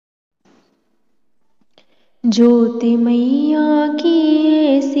ज्योति मैया की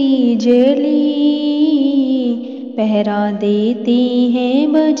ऐसी जली, पहरा देते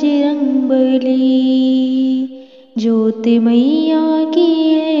हैं बजरंगबली। ज्योति मैया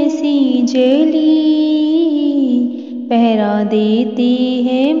की ऐसी जली, पहरा देते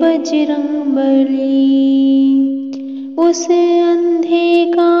हैं बजरंगबली। उस अंधे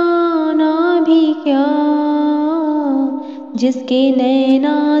का ना भी क्या, जिसके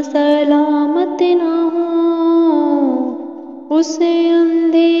नैना सलामत ना हो। उस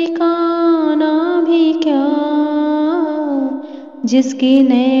अंधे का ना भी क्या, जिसके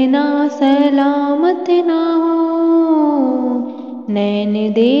नैना सलामत ना हो। नैन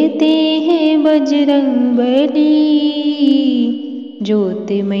देते हैं बजरंगबली,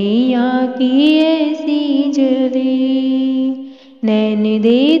 ज्योति मैया की ऐसी जली। नैन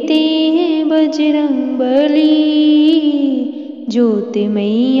देते हैं बजरंगबली, ज्योति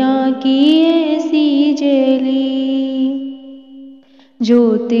मैया की ऐसी जली।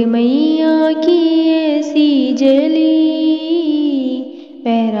 ज्योति मैया की ऐसी जली,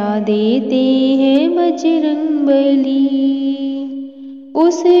 पहरा देते हैं बजरंगबली।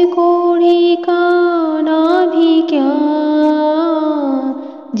 उस कोढ़ी का ना भी क्या,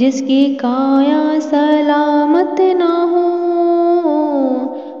 जिसकी काया सलामत ना हो।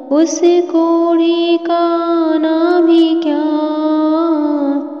 उस कोढ़ी का ना भी क्या,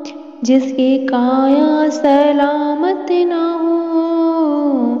 जिसकी काया सलामत ना हो।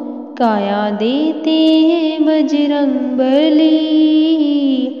 काया देते हैं बजरंगबली,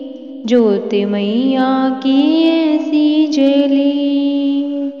 ज्योति मैया की ऐसी जली।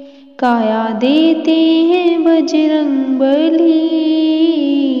 काया देते हैं बजरंगबली,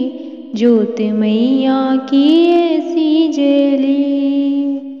 ज्योति मैया की ऐसी जली।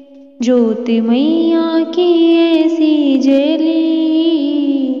 ज्योति मैया की ऐसी जली,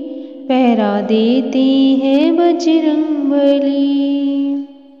 पहरा देते हैं बजरंगबली।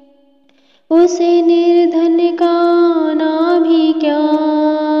 उसे निर्धन का ना भी क्या,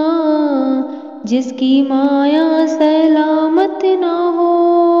 जिसकी माया सलामत ना हो।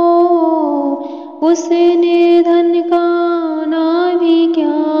 उस निर्धन का ना भी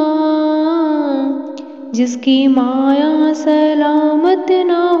क्या, जिसकी माया सलामत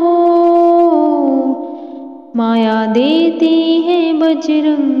ना हो। माया देते हैं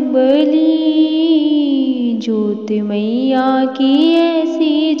बजरंगबली, ज्योति मैया की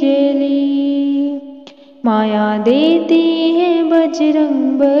ऐसी जली। माया देते हैं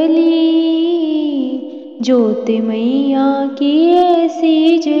बजरंगबली, ज्योति मैया की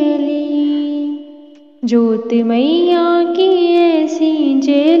ऐसी जली। ज्योति मैया की ऐसी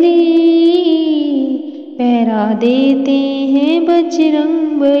जली, पहरा देते हैं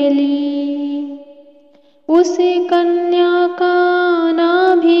बजरंगबली। उस कन्या का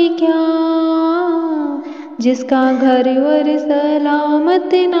ना भी क्या, जिसका घर वर सलामत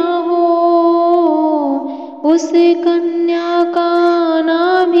ना हो। उस कन्या का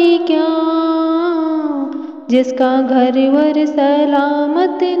ना भी क्या, जिसका घर वर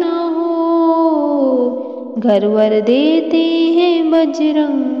सलामत ना हो। घर वर देते हैं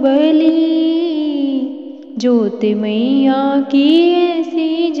बजरंगबली, ज्योति मैया की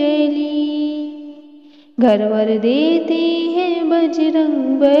ऐसी जली। घर वर देते हैं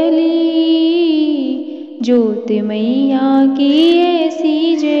बजरंगबली, ज्योति मैया की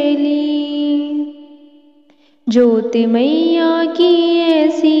ऐसी जली। ज्योति मैया की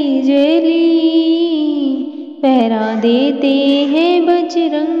ऐसी जली, पहरा देते हैं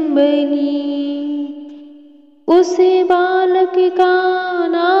बजरंगबली। उस बालक का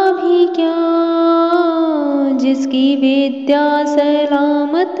ना भी क्या, जिसकी विद्या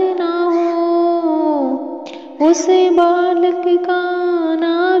सलामत ना हो। उस बालक का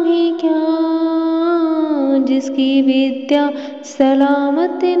ना भी क्या, जिसकी विद्या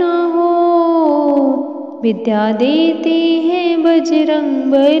सलामत ना हो। विद्या देते हैं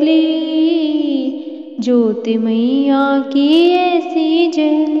बजरंगबली, ज्योति मैया की ऐसी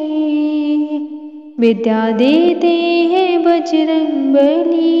जली। विद्या देते हैं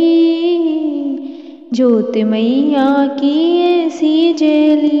बजरंगबली, ज्योति मैया की ऐसी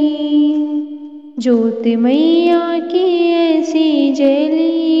जली। ज्योति मैया की ऐसी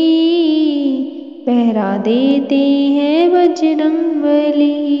जली, पहरा देते हैं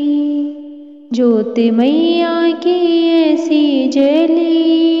बजरंगबली। ज्योति मैया की ऐसी जली,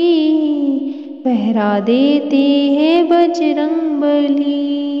 पहरा देते हैं बजरंगबली।